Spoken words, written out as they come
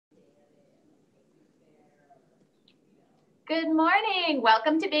Good morning.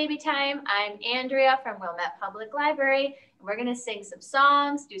 Welcome to Baby Time. I'm Andrea from Wilmette Public Library, and we're going to sing some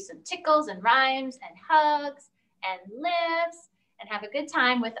songs, do some tickles and rhymes and hugs and lifts, and have a good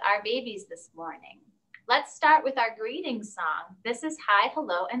time with our babies this morning. Let's start with our greeting song. This is Hi,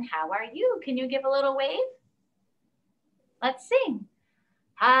 Hello, and How Are You? Can you give a little wave? Let's sing.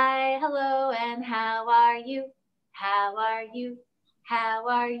 Hi, hello, and how are you? How are you? How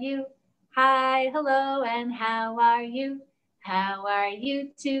are you? Hi, hello, and how are you? How are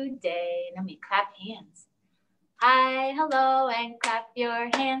you today? Let me clap hands. Hi, hello, and clap your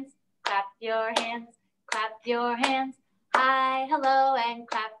hands. Clap your hands. Clap your hands. Hi, hello, and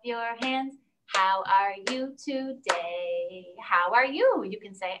clap your hands. How are you today? How are you? You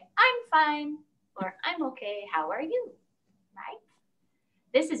can say, I'm fine, or I'm okay. How are you? Right?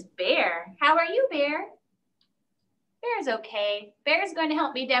 This is Bear. How are you, Bear? Bear's okay. Bear is going to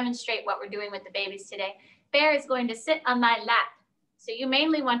help me demonstrate what we're doing with the babies today. Bear is going to sit on my lap. So you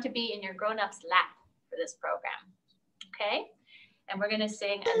mainly want to be in your grown-up's lap for this program. Okay? And we're going to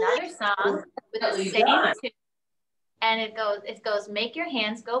sing another song with the same tune. And it goes, make your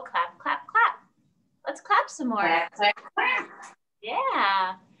hands go clap, clap, clap. Let's clap some more. Clap, clap, clap.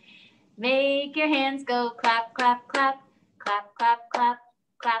 Yeah. Make your hands go clap, clap, clap. Clap, clap, clap.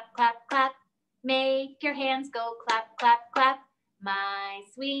 Clap, clap, clap. Make your hands go clap, clap, clap. My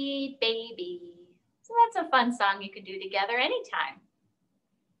sweet baby. So that's a fun song you could do together anytime.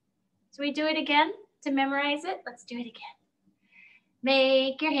 So we do it again to memorize it? Let's do it again.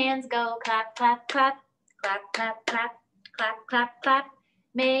 Make your hands go clap, clap, clap. Clap, clap, clap. Clap, clap, clap.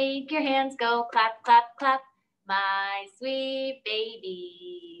 Make your hands go clap, clap, clap. My sweet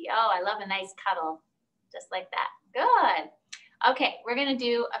baby. Oh, I love a nice cuddle. Just like that. Good. Okay, we're going to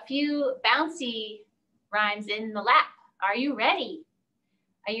do a few bouncy rhymes in the lap. Are you ready?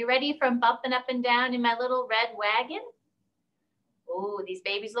 Are you ready from bumping up and down in my little red wagon? Oh, these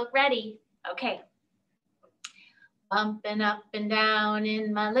babies look ready. Okay. Bumping up and down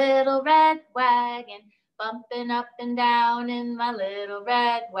in my little red wagon. Bumping up and down in my little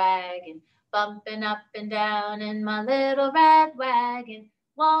red wagon. Bumping up and down in my little red wagon.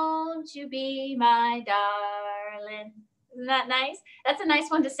 Won't you be my darling? Isn't that nice? That's a nice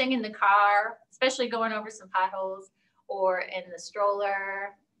one to sing in the car, especially going over some potholes or in the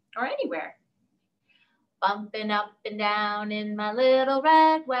stroller or anywhere. Bumping up and down in my little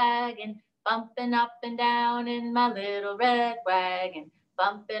red wagon. Bumping up and down in my little red wagon.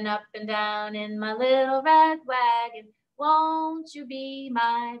 Bumping up and down in my little red wagon. Won't you be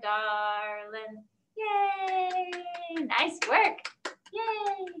my darling? Yay! Nice work.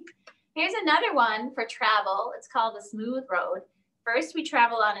 Yay! Here's another one for travel. It's called a smooth road. First, we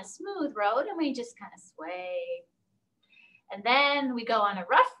travel on a smooth road and we just kind of sway. And then we go on a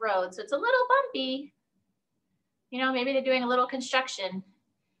rough road, so it's a little bumpy. You know, maybe they're doing a little construction.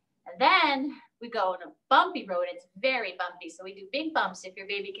 And then we go on a bumpy road. It's very bumpy, so we do big bumps if your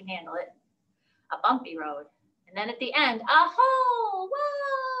baby can handle it. A bumpy road. And then at the end, a hole,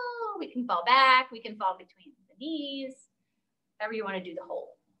 whoa! We can fall back, we can fall between the knees, however you want to do the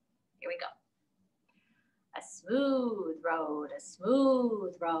hole. Here we go. A smooth road, a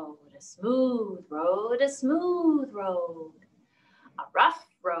smooth road, a smooth road, a smooth road. A rough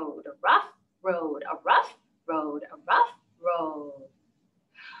road, a rough road, a rough road, a rough road.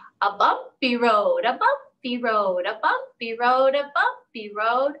 A bumpy road, a bumpy road, a bumpy road, a bumpy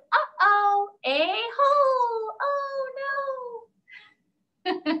road. Uh-oh, a hole, oh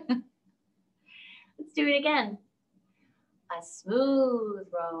no. Let's do it again. A smooth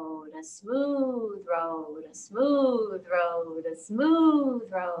road, a smooth road, a smooth road, a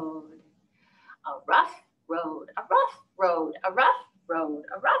smooth road. A rough road, a rough road, a rough road,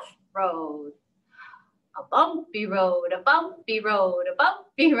 a rough road. A bumpy road, a bumpy road, a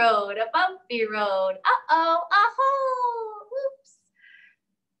bumpy road, a bumpy road. Uh-oh, a hole, whoops.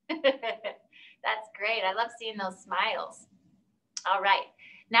 That's great. I love seeing those smiles. All right,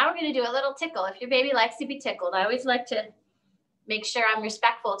 now we're going to do a little tickle. If your baby likes to be tickled, I always like to make sure I'm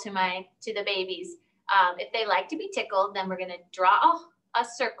respectful to the babies. If they like to be tickled, then we're going to draw a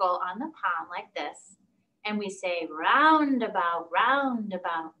circle on the palm like this. And we say, roundabout,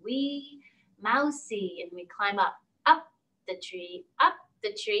 wee mousy. And we climb up the tree,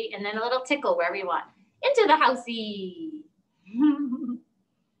 and then a little tickle wherever you want. Into the housey.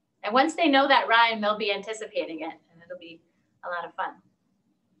 And once they know that rhyme, they'll be anticipating it, and it'll be a lot of fun.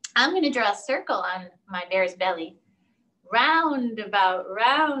 I'm going to draw a circle on my bear's belly. Roundabout,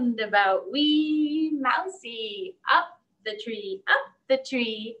 wee mousy. Up the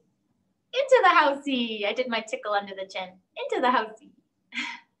tree, into the housey. I did my tickle under the chin. Into the housey.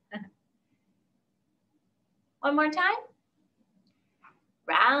 One more time.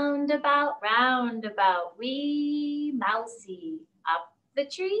 round about, wee mousey. Up the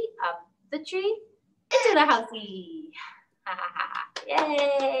tree, into the housey. Ha ha ha.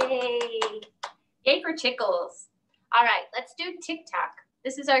 Yay! Yay for chickles. All right, let's do tick-tock.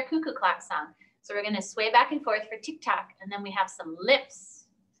 This is our cuckoo clock song. So we're gonna sway back and forth for tick-tock, and then we have some lifts.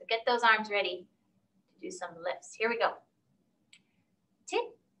 So get those arms ready to do some lifts. Here we go.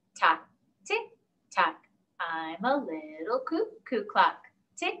 Tick-tock, tick-tock. I'm a little cuckoo clock.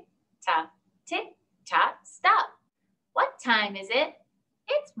 Tick-tock, tick-tock, stop. What time is it?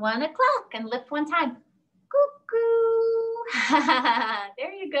 It's 1 o'clock, and lift one time. Cuckoo.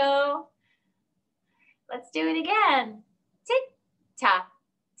 There you go. Let's do it again. Tick-tock,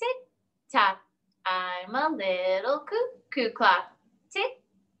 tick-tock. I'm a little cuckoo clock.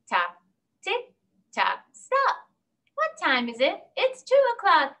 Tick-tock, tick-tock, stop. What time is it? It's 2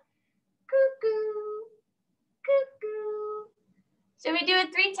 o'clock. Cuckoo, cuckoo. Should we do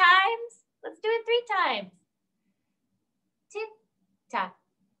it 3 times? Let's do it 3 times. Tick-tock,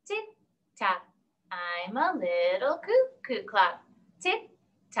 tick-tock. I'm a little cuckoo clock.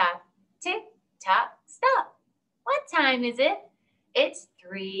 Tick-tock, tick-tock, stop. What time is it? It's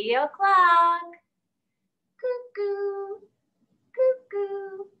 3 o'clock. Cuckoo,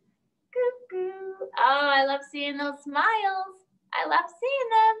 cuckoo, cuckoo. Oh, I love seeing those smiles. I love seeing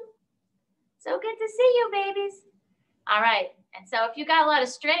them. So good to see you, babies. All right, and so if you got a lot of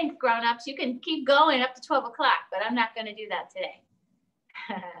strength, grown-ups, you can keep going up to 12 o'clock, but I'm not gonna do that today.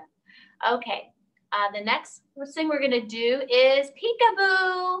 Okay, the next thing we're gonna do is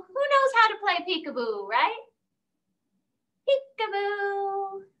peekaboo. Who knows how to play peekaboo, right?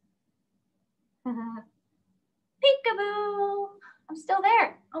 Peekaboo. Peekaboo. I'm still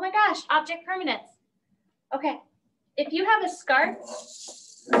there. Oh my gosh, object permanence. Okay, if you have a scarf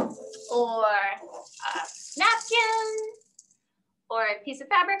or a napkin or a piece of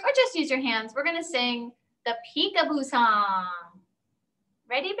fabric, or just use your hands, we're gonna sing the peekaboo song.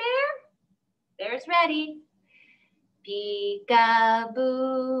 Ready, Bear? Bear's ready. Peekaboo,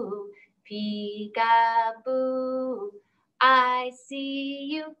 peekaboo, I see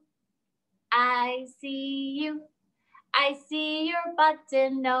you, I see you. I see your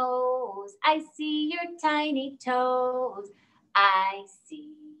button nose, I see your tiny toes, I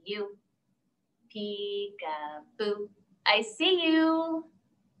see you. Peekaboo, I see you,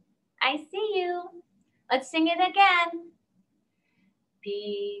 I see you. Let's sing it again.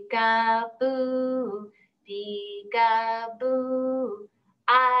 Peekaboo, peekaboo,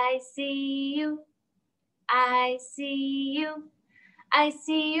 I see you, I see you. I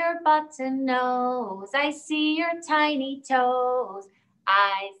see your button nose, I see your tiny toes,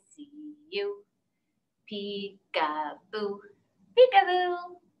 I see you. Peekaboo,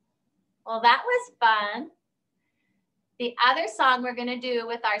 peekaboo. Well, that was fun. The other song we're gonna do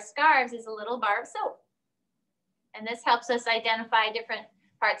with our scarves is a little bar of soap. And this helps us identify different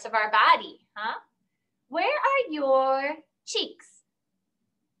parts of our body, huh? Where are your cheeks?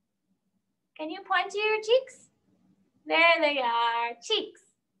 Can you point to your cheeks? There they are, cheeks.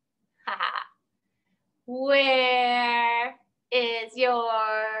 Where is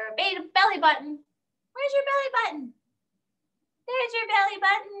your belly button? Where's your belly button? There's your belly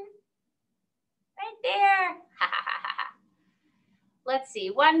button. Right there. Let's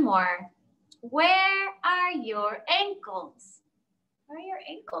see, one more. Where are your ankles? Where are your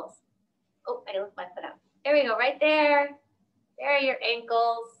ankles? Oh, I lift my foot up. There we go, right there. There are your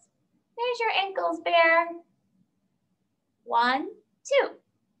ankles. There's your ankles, Bear. 1, 2.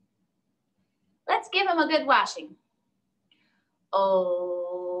 Let's give them a good washing.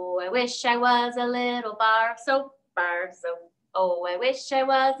 Oh, I wish I was a little bar of soap, bar of soap. Oh, I wish I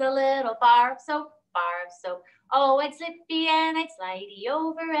was a little bar of soap, bar of soap. Oh, I'd slippy and I'd slidey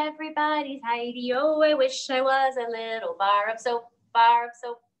over everybody's hidey. Oh, I wish I was a little bar of soap, bar of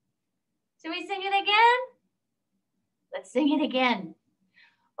soap. Should we sing it again? Let's sing it again.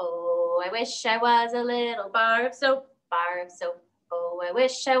 Oh, I wish I was a little bar of soap, bar of soap. Oh, I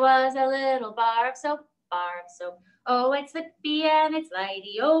wish I was a little bar of soap, bar of soap. Oh, it's slippy and it's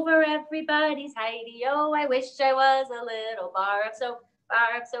slidey over everybody's hidey. Oh, I wish I was a little bar of soap,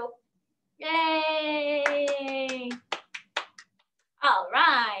 bar of soap. Yay! All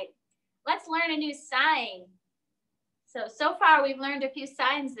right, let's learn a new sign. So far we've learned a few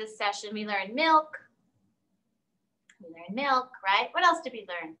signs this session. We learned milk. We learned milk, right? What else did we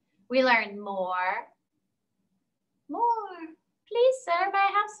learn? We learned more. More. Please, sir, may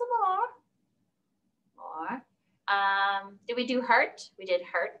I have some more? More. Did we do hurt? We did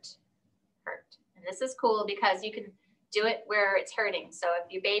hurt. Hurt. And this is cool because you can do it where it's hurting. So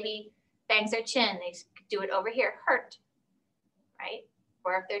if your baby bangs their chin, they do it over here. Hurt. Right?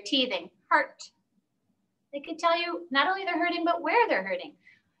 or if they're teething, hurt. They could tell you not only they're hurting, but where they're hurting.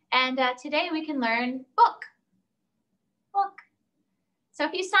 And today we can learn book. Book. So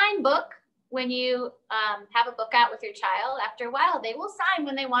if you sign book when you have a book out with your child, after a while they will sign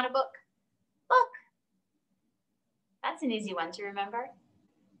when they want a book. Book. That's an easy one to remember.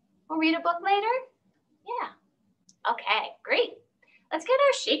 We'll read a book later? Yeah. Okay, great. Let's get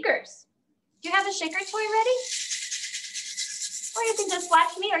our shakers. Do you have a shaker toy ready? Or you can just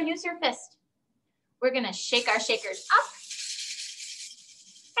watch me or use your fist. We're gonna shake our shakers up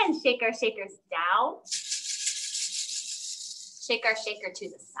and shake our shakers down. Shake our shaker to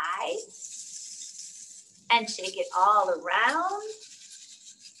the side and shake it all around.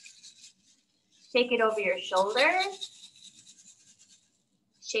 Shake it over your shoulders.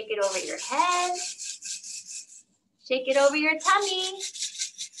 Shake it over your head. Shake it over your tummy.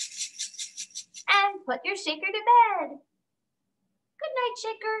 And put your shaker to bed. Good night,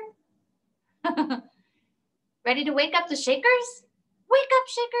 shaker. Ready to wake up the shakers? Wake up,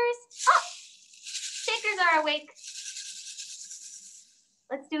 shakers. Up. Shakers are awake.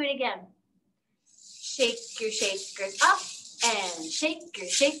 Let's do it again. Shake your shakers up and shake your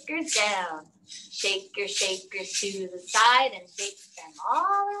shakers down. Shake your shakers to the side and shake them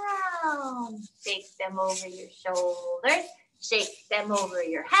all around. Shake them over your shoulders. Shake them over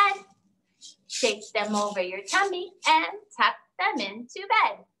your head. Shake them over your tummy and tuck them into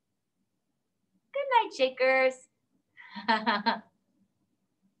bed. Good night, shakers.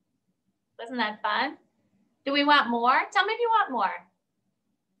 Wasn't that fun? Do we want more? Tell me if you want more.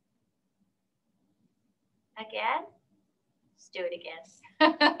 Again? Let's do it again.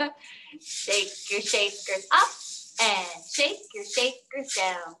 Shake your shakers up and shake your shakers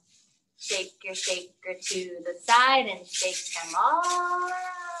down. Shake your shaker to the side and shake them all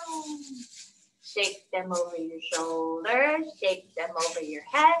around. Shake them over your shoulders. Shake them over your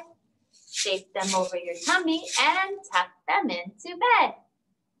head. Shake them over your tummy and tuck them into bed.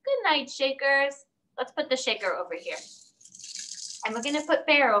 Good night, shakers. Let's put the shaker over here. And we're gonna put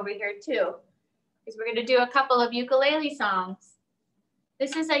Bear over here too, because we're gonna do a couple of ukulele songs.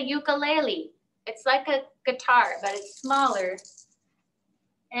 This is a ukulele. It's like a guitar, but it's smaller.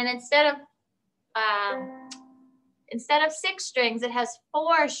 And instead of 6 strings, it has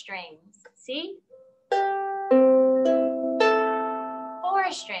 4 strings. See?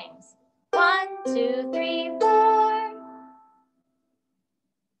 4 strings. 1, 2, 3, 4.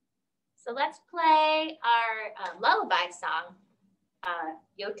 So let's play our lullaby song,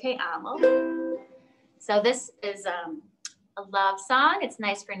 Yo Te Amo. So this is a love song. It's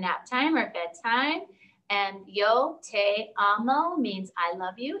nice for nap time or bedtime. And Yo Te Amo means I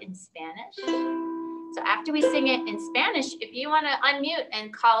love you in Spanish. So after we sing it in Spanish, if you want to unmute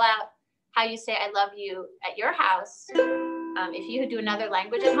and call out how you say I love you at your house, if you do another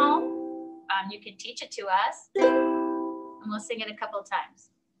language at home, you can teach it to us. And we'll sing it a couple of times.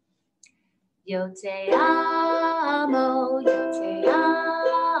 Yo te amo, yo te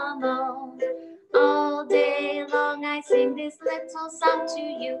amo. All day long I sing this little song to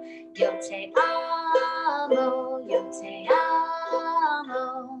you. Yo te amo, yo te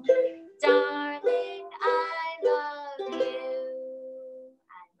amo. Darling, I love you. I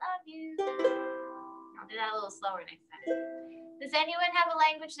love you. I'll do that a little slower next time. Does anyone have a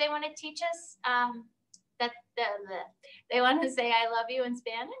language they want to teach us? They want to say I love you in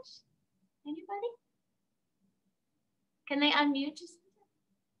Spanish? Anybody? Can they unmute just?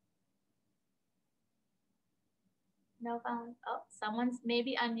 No phone. Oh, someone's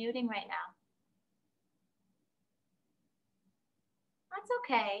maybe unmuting right now. That's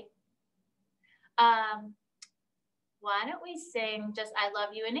okay. Why don't we sing just I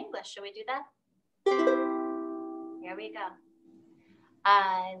love you in English? Should we do that? Here we go.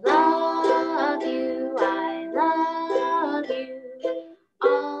 I love you, I love you.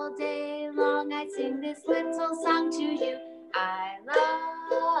 All day long I sing this little song to you. I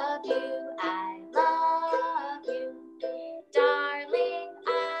love you, I love you. Darling,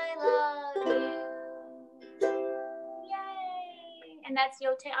 I love you. Yay! And that's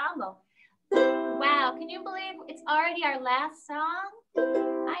Yo Te Amo. Wow, can you believe it's already our last song?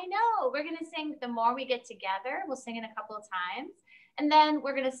 I know. We're going to sing The More We Get Together. We'll sing it a couple of times. And then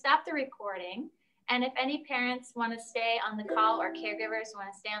we're going to stop the recording. And if any parents want to stay on the call or caregivers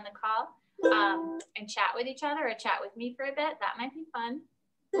want to stay on the call and chat with each other or chat with me for a bit, that might be fun.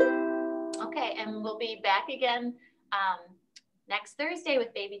 Okay, and we'll be back again next Thursday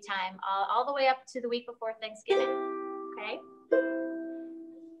with Babytime, all the way up to the week before Thanksgiving. Okay?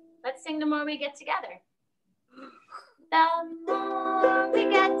 Let's sing The More We Get Together. The more we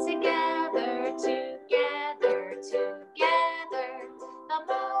get together, together, together, the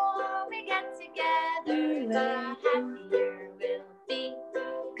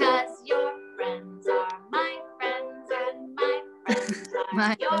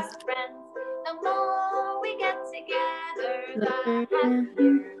are your friends. The more we get together, the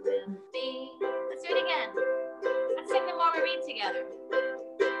happier we'll be. Let's do it again. Let's sing the more we read together.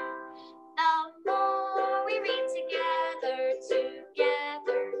 The more we read together,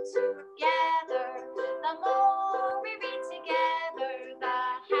 together, together. The more we read together, the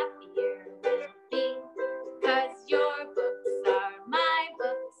happier we'll be. 'Cause your books are my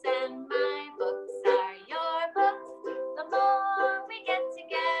books and my books are your books. The more we get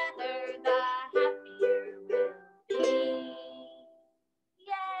together, the happier we'll be.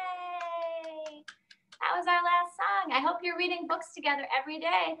 Yay! That was our last song. I hope you're reading books together every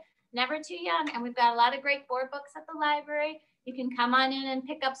day. Never too young. And we've got a lot of great board books at the library. You can come on in and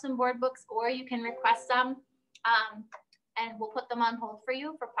pick up some board books, or you can request some, and we'll put them on hold for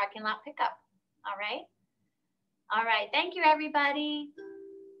you for parking lot pickup. All right? All right. Thank you, everybody.